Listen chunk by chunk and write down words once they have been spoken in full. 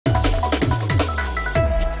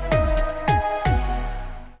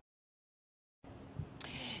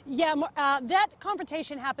Yeah, that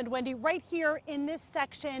confrontation happened, Wendy, right here in this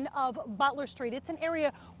section of Butler Street. It's an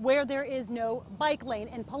area where there is no bike lane,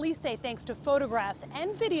 and police say thanks to photographs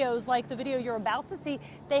and videos like the video you're about to see,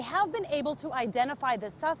 they have been able to identify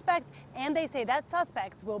the suspect, and they say that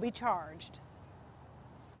suspect will be charged.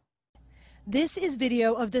 This is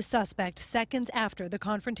video of the suspect seconds after the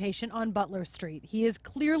confrontation on Butler Street. He is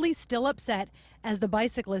clearly still upset as the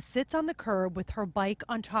bicyclist sits on the curb with her bike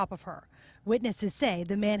on top of her. Witnesses say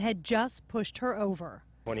the man had just pushed her over.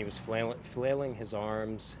 When he was flailing his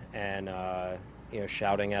arms and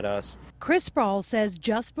shouting at us. Chris Sproul says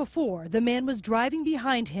just before, the man was driving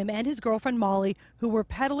behind him and his girlfriend Molly, who were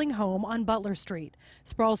pedaling home on Butler Street.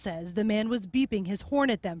 Sproul says the man was beeping his horn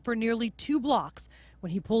at them for nearly 2 blocks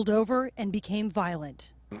when he pulled over and became violent.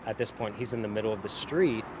 At this point, he's in the middle of the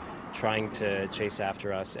street trying to chase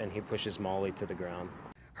after us, and he pushes Molly to the ground.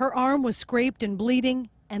 Her arm was scraped and bleeding,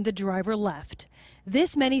 and the driver left.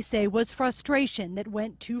 This, many say, was frustration that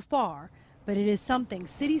went too far, but it is something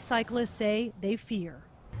city cyclists say they fear.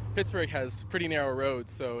 Pittsburgh has pretty narrow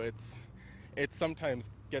roads, so it sometimes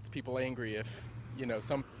gets people angry if,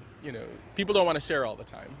 people don't want to share all the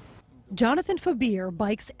time. Jonathan Fabir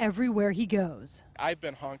bikes everywhere he goes. I've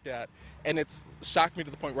been honked at, and it's shocked me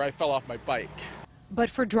to the point where I fell off my bike. But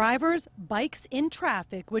for drivers, bikes in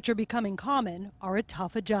traffic, which are becoming common, are a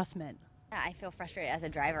tough adjustment. I feel frustrated as a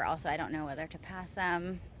driver. Also, I don't know whether to pass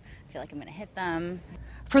them. I feel like I'm going to hit them.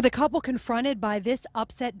 For the couple confronted by this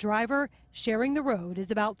upset driver, sharing the road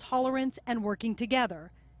is about tolerance and working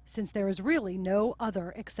together, since there is really no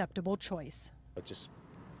other acceptable choice. Just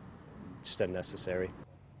unnecessary.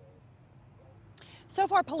 So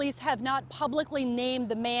far, police have not publicly named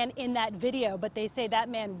the man in that video, but they say that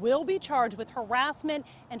man will be charged with harassment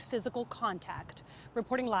and physical contact.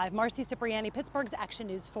 Reporting live, Marcy Cipriani, Pittsburgh's Action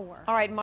News 4. All right.